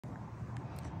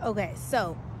Okay,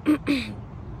 so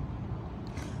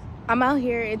I'm out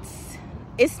here.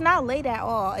 It's not late at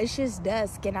all. It's just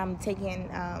dusk, and I'm taking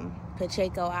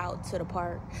Pacheco out to the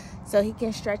park so he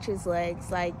can stretch his legs.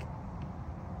 Like,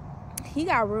 he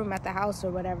got room at the house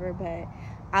or whatever, but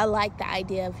I like the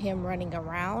idea of him running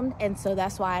around, and so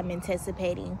that's why I'm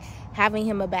anticipating having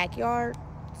him a backyard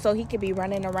so he could be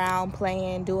running around,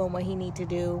 playing, doing what he need to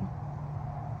do.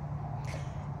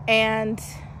 And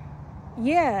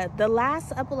yeah, the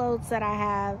last uploads that I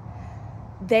have,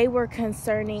 they were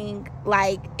concerning,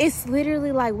 like, it's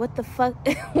literally like, what the fuck,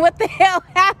 what the hell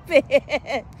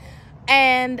happened?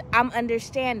 And I'm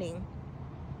understanding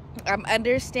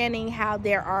how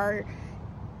there are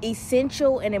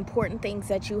essential and important things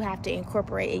that you have to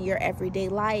incorporate in your everyday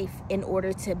life in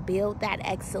order to build that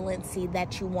excellency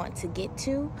that you want to get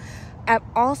to. I'm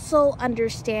also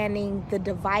understanding the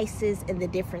devices and the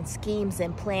different schemes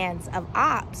and plans of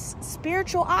ops,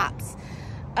 spiritual ops,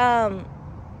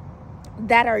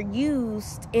 that are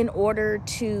used in order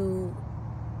to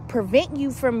prevent you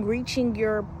from reaching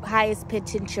your highest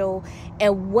potential,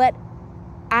 and what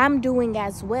I'm doing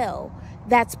as well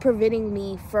that's preventing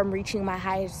me from reaching my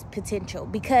highest potential.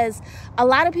 Because a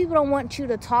lot of people don't want you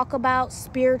to talk about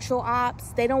spiritual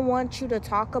ops. They don't want you to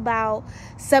talk about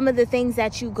some of the things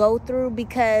that you go through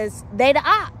because they the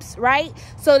ops, right?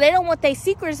 So they don't want their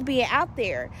secrets being out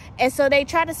there. And so they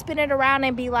try to spin it around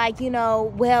and be like,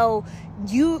 well,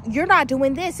 you're not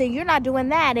doing this and you're not doing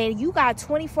that, and you got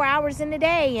 24 hours in a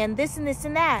day and this and this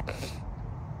and that.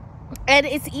 And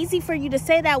it's easy for you to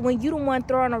say that when you don't want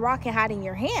throwing a rock and hiding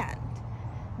your hand.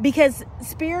 Because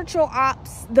spiritual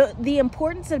ops, the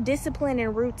importance of discipline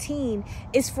and routine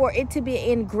is for it to be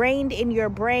ingrained in your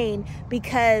brain,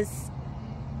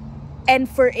 and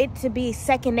for it to be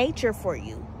second nature for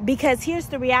you. Because here's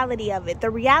the reality of it. The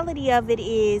reality of it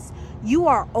is you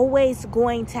are always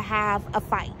going to have a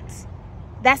fight.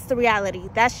 That's the reality.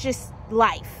 That's just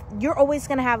life. You're always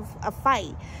going to have a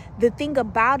fight. The thing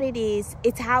about it is,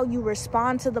 it's how you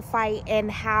respond to the fight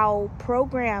and how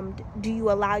programmed do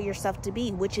you allow yourself to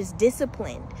be, which is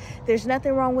disciplined. There's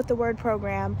nothing wrong with the word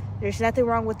program. There's nothing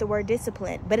wrong with the word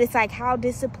discipline. But it's like, how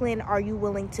disciplined are you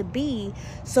willing to be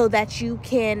so that you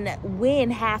can win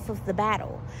half of the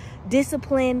battle?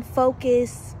 Discipline,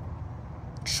 focus,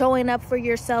 showing up for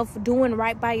yourself, doing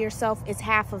right by yourself is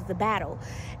half of the battle.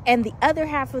 And the other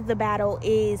half of the battle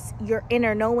is your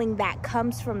inner knowing that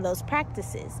comes from those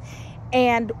practices.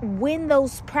 And when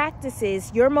those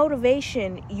practices, your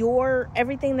motivation, your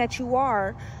everything that you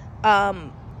are,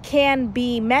 can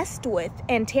be messed with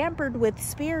and tampered with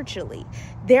spiritually.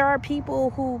 There are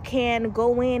people who can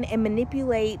go in and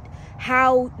manipulate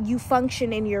how you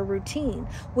function in your routine,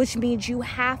 which means you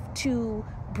have to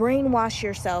brainwash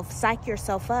yourself, psych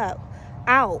yourself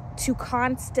out to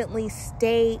constantly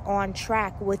stay on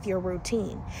track with your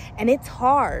routine. And it's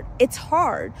hard,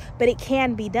 but it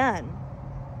can be done.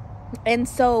 And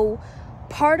so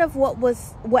part of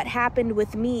what happened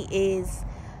with me is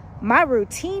my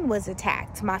routine was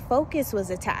attacked, my focus was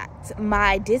attacked,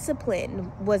 my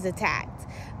discipline was attacked,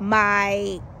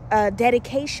 my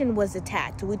dedication was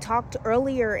attacked. We talked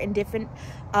earlier in different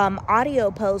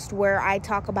audio posts where I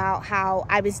talk about how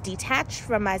I was detached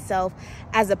from myself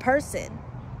as a person.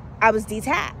 I was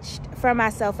detached from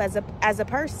myself as a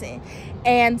person.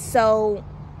 And so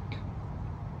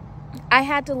I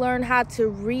had to learn how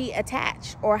to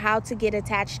reattach, or how to get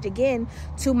attached again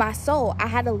to my soul. I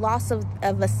had a loss of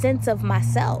a sense of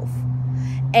myself.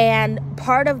 And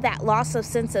part of that loss of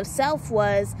sense of self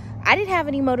was I didn't have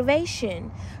any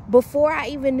motivation. Before I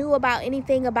even knew about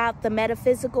anything about the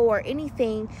metaphysical or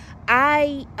anything,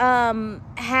 I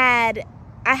had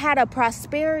a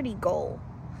prosperity goal.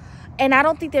 And I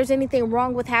don't think there's anything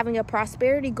wrong with having a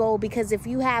prosperity goal, because if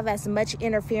you have as much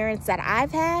interference that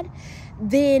I've had,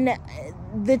 then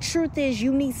the truth is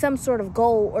you need some sort of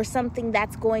goal or something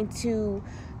that's going to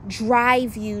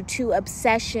drive you to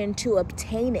obsession to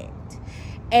obtain it.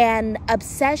 And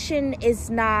obsession is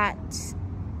not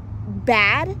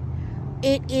bad.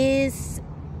 It is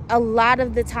a lot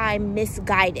of the time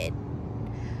misguided.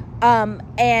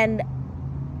 And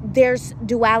there's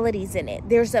dualities in it.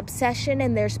 There's obsession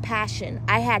and there's passion.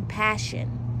 I had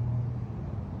passion.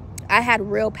 I had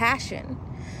real passion.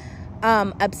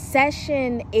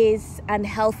 Obsession is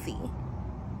unhealthy.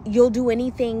 You'll do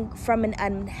anything from an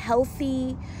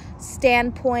unhealthy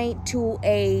standpoint to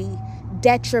a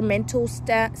detrimental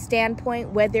standpoint,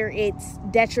 whether it's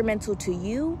detrimental to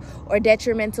you or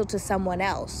detrimental to someone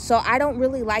else. So I don't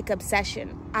really like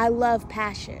obsession. I love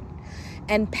passion.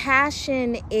 And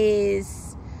passion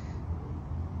is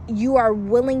you are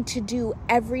willing to do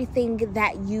everything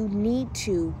that you need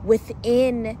to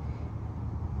within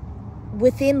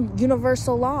within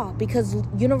universal law, because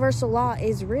universal law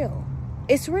is real.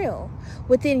 It's real.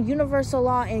 Within universal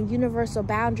law and universal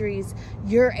boundaries,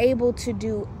 you're able to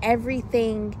do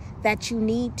everything that you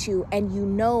need to, and you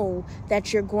know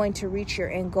that you're going to reach your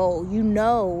end goal. You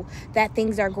know that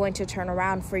things are going to turn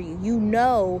around for you. You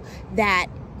know that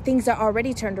things are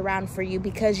already turned around for you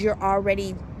because you're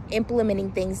already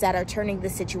implementing things that are turning the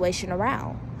situation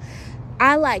around.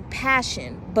 I like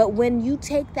passion, but when you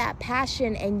take that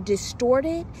passion and distort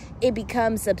it, it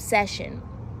becomes obsession.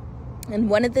 And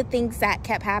one of the things that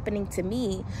kept happening to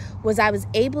me was I was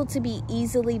able to be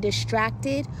easily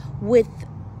distracted with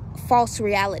false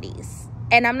realities.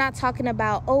 And I'm not talking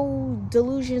about,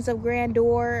 delusions of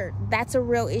grandeur. That's a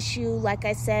real issue. Like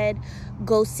I said,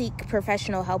 go seek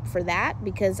professional help for that,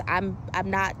 because I'm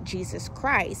not Jesus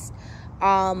Christ.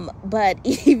 But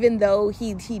even though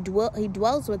he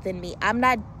dwells within me, I'm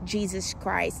not Jesus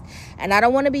Christ, and I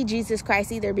don't want to be Jesus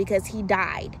Christ either, because he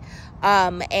died,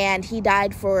 and he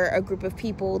died for a group of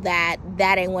people that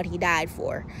ain't what he died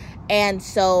for. And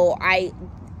so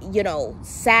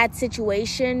sad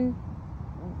situation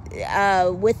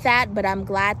with that, but I'm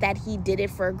glad that he did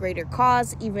it for a greater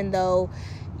cause, even though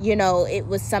it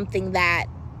was something that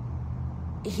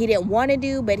he didn't want to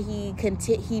do, but he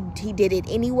did it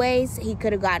anyways. He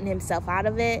could have gotten himself out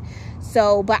of it.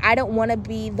 So, but I don't want to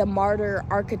be the martyr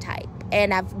archetype,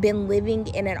 and I've been living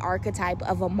in an archetype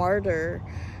of a martyr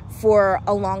for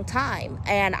a long time,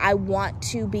 and I want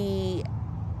to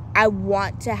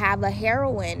have a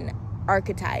heroine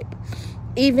archetype,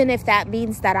 even if that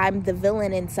means that I'm the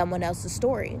villain in someone else's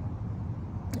story.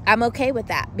 I'm okay with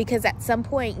that, because at some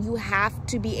point you have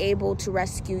to be able to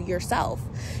rescue yourself.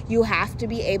 You have to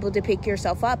be able to pick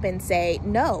yourself up and say,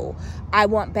 no, I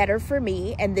want better for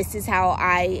me, and this is how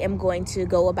I am going to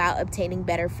go about obtaining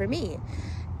better for me.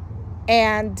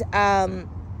 And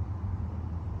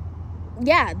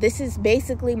this is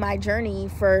basically my journey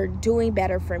for doing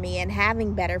better for me and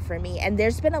having better for me. And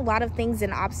there's been a lot of things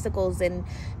and obstacles and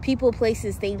people,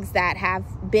 places, things that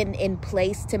have been in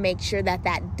place to make sure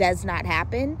that does not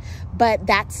happen. But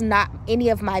that's not any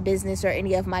of my business or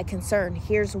any of my concern.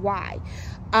 Here's why.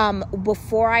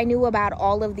 Before I knew about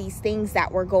all of these things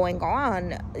that were going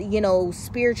on,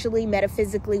 spiritually,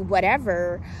 metaphysically,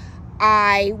 whatever,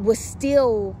 I was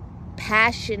still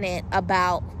passionate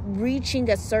about reaching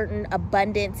a certain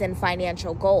abundance and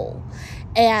financial goal.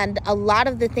 And a lot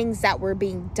of the things that were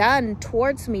being done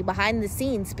towards me behind the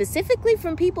scenes, specifically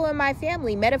from people in my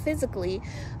family, metaphysically,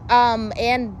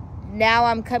 and now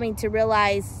I'm coming to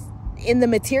realize in the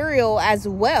material as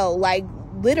well, like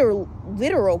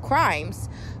literal crimes.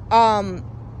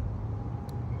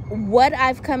 What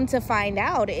I've come to find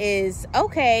out is,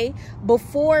 okay,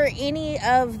 before any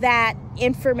of that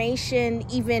information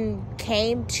even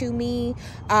came to me,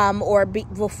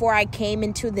 before I came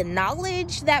into the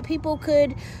knowledge that people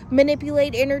could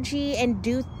manipulate energy and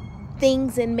do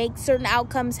things and make certain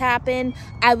outcomes happen,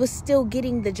 I was still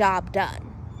getting the job done.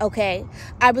 Okay,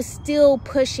 I was still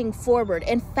pushing forward.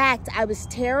 In fact, I was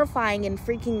terrifying and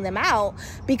freaking them out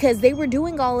because they were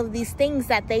doing all of these things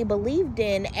that they believed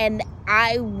in, and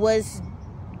I was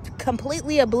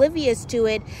completely oblivious to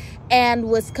it and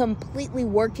was completely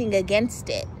working against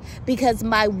it because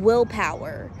my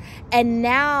willpower. And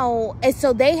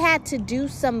so they had to do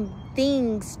some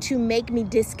things to make me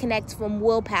disconnect from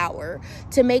willpower,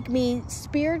 to make me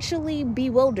spiritually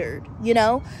bewildered,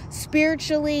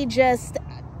 spiritually just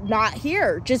not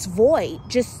here, just void,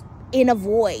 just in a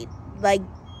void, like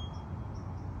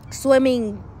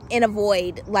swimming in a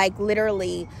void, like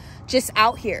literally just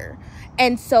out here.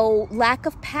 And so lack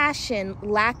of passion,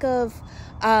 lack of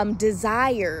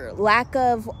desire, lack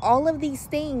of all of these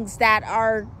things that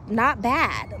are not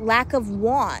bad, lack of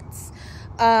wants,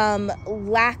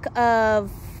 lack of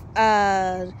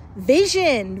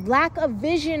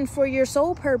vision for your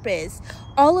soul purpose.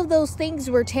 All of those things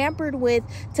were tampered with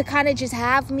to kind of just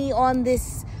have me on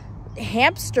this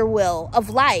hamster wheel of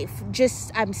life.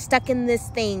 Just, I'm stuck in this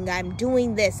thing. I'm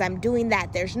doing this. I'm doing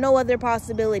that. There's no other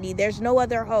possibility. There's no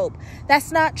other hope.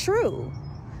 That's not true.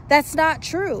 That's not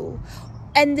true.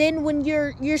 And then when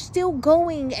you're still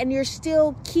going and you're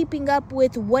still keeping up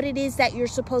with what it is that you're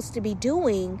supposed to be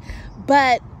doing,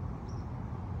 but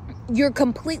you're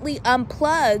completely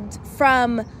unplugged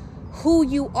from who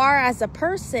you are as a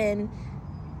person,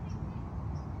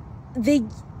 the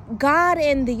God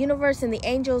and the universe and the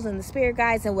angels and the spirit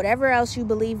guides and whatever else you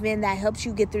believe in that helps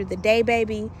you get through the day,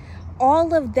 baby,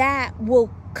 all of that will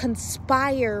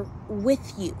conspire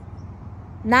with you,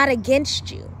 not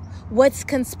against you. What's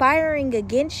conspiring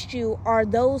against you are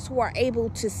those who are able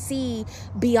to see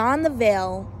beyond the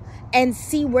veil and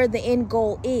see where the end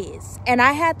goal is. And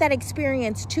I had that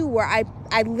experience too, where I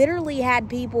literally had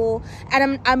people,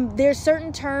 and there's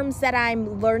certain terms that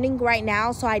I'm learning right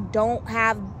now, so I don't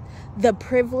have the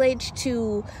privilege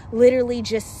to literally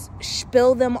just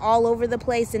spill them all over the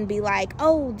place and be like,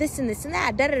 oh, this and this and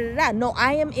that, da da da da. No,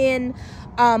 I am in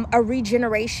a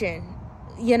regeneration,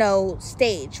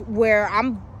 stage where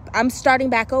I'm starting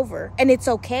back over, and it's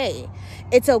okay.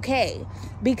 It's okay,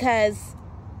 because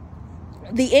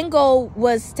the end goal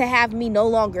was to have me no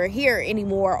longer here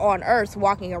anymore on earth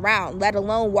walking around, let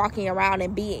alone walking around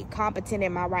and being competent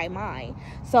in my right mind.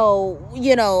 So,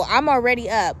 I'm already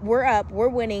up. We're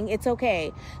winning. It's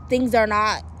okay. Things are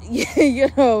not,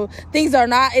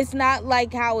 it's not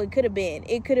like how it could have been.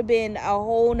 It could have been a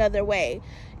whole nother way.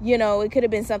 It could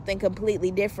have been something completely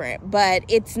different, but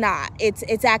it's not.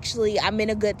 It's actually, I'm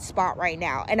in a good spot right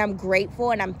now, and I'm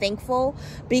grateful and I'm thankful,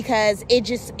 because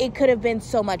it could have been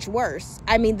so much worse.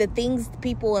 I mean, the things,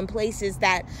 people, and places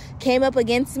that came up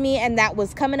against me and that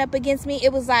was coming up against me,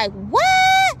 it was like,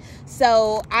 what?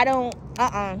 So I don't,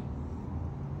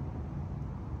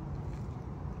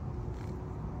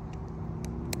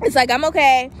 It's like, I'm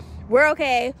okay. We're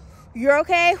okay. You're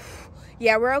okay.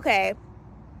 Yeah, we're okay.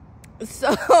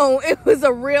 So it was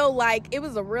a real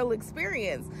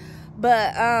experience.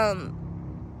 But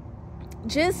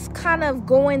just kind of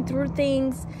going through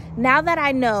things now that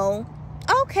I know,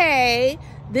 okay,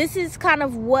 this is kind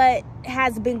of what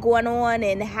has been going on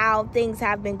and how things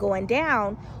have been going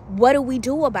down. What do we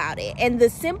do about it? And the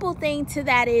simple thing to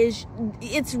that is,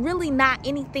 it's really not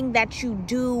anything that you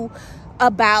do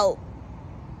about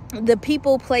the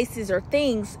people, places, or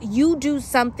things. You do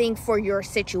something for your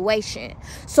situation.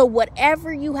 So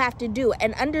whatever you have to do,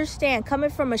 and understand, coming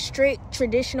from a strict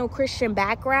traditional Christian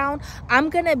background, I'm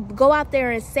gonna go out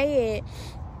there and say it,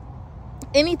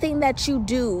 anything that you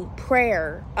do,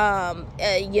 prayer,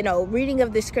 reading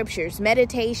of the scriptures,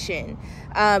 meditation,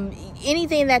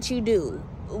 anything that you do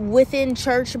within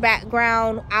church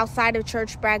background, outside of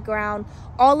church background,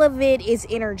 all of it is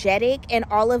energetic, and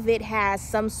all of it has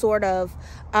some sort of,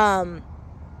 I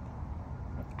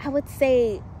would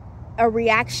say, a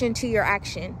reaction to your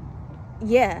action.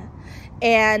 Yeah.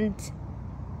 And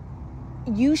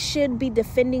you should be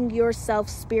defending yourself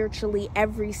spiritually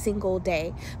every single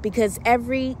day, because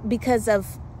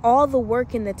of all the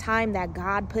work and the time that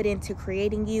God put into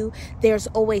creating you, there's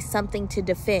always something to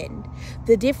defend.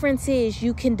 The difference is,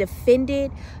 you can defend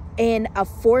it in a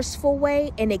forceful way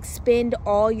and expend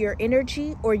all your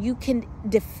energy, or you can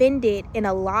defend it in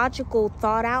a logical,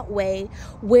 thought out way,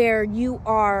 where you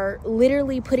are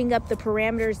literally putting up the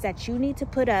parameters that you need to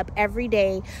put up every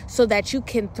day so that you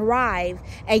can thrive.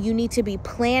 And you need to be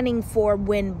planning for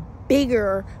when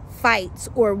bigger fights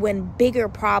or when bigger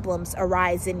problems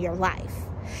arise in your life.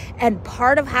 And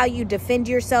part of how you defend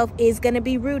yourself is going to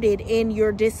be rooted in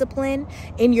your discipline,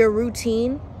 in your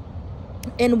routine,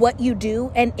 in what you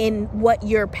do, and in what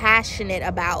you're passionate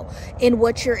about, in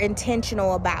what you're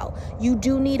intentional about. You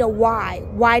do need a why.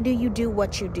 Why do you do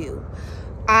what you do?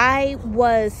 I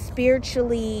was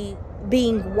spiritually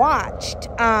being watched,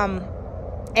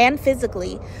 and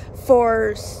physically,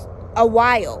 for a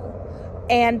while.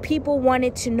 And people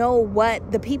wanted to know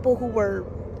what the people who were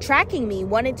tracking me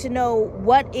wanted to know,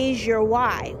 what is your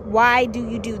why? Why do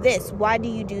you do this? Why do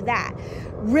you do that?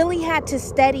 Really had to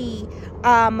study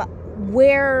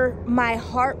where my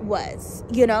heart was,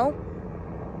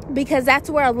 because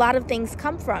that's where a lot of things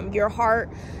come from. Your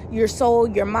heart, your soul,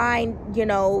 your mind,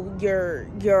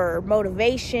 your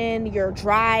motivation, your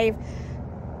drive.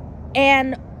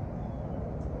 And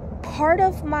part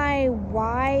of my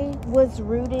why was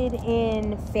rooted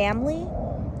in family.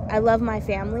 I love my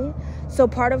family. So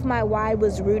part of my why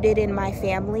was rooted in my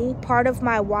family. Part of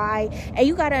my why, and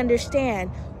you got to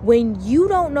understand, when you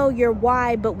don't know your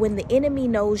why, but when the enemy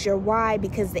knows your why,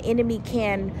 because the enemy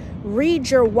can read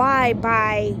your why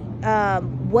by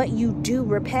what you do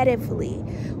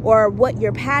repetitively, or what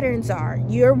your patterns are.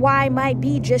 Your why might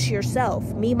be just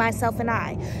yourself, me, myself, and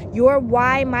I. Your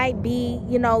why might be,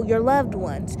 your loved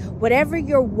ones. Whatever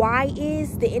your why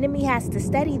is, the enemy has to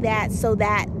study that, so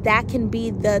that can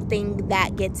be the thing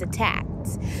that gets attacked.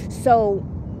 So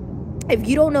if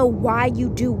you don't know why you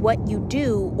do what you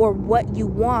do, or what you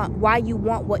want, why you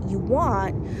want what you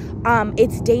want,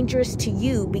 it's dangerous to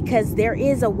you, because there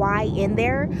is a why in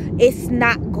there. It's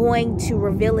not going to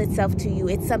reveal itself to you.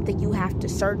 It's something you have to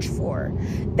search for.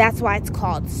 That's why it's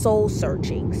called soul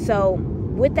searching. So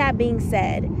with that being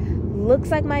said,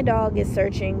 looks like my dog is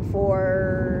searching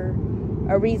for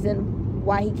a reason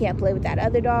why he can't play with that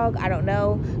other dog. I don't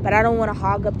know, but I don't want to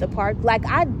hog up the park. Like,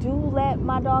 I do let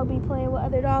my dog be playing with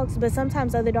other dogs, but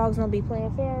sometimes other dogs don't be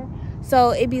playing fair.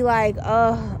 So it'd be like,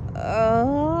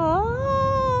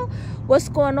 what's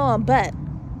going on? But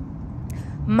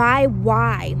my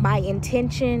why, my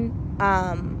intention,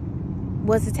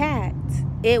 was attacked.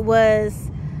 It was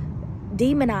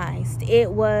demonized.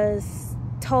 It was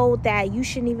told that you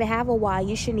shouldn't even have a why.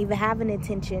 You shouldn't even have an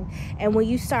intention. And when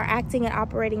you start acting and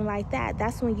operating like that,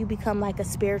 that's when you become like a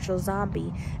spiritual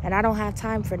zombie. And I don't have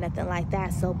time for nothing like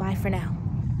that. So bye for now.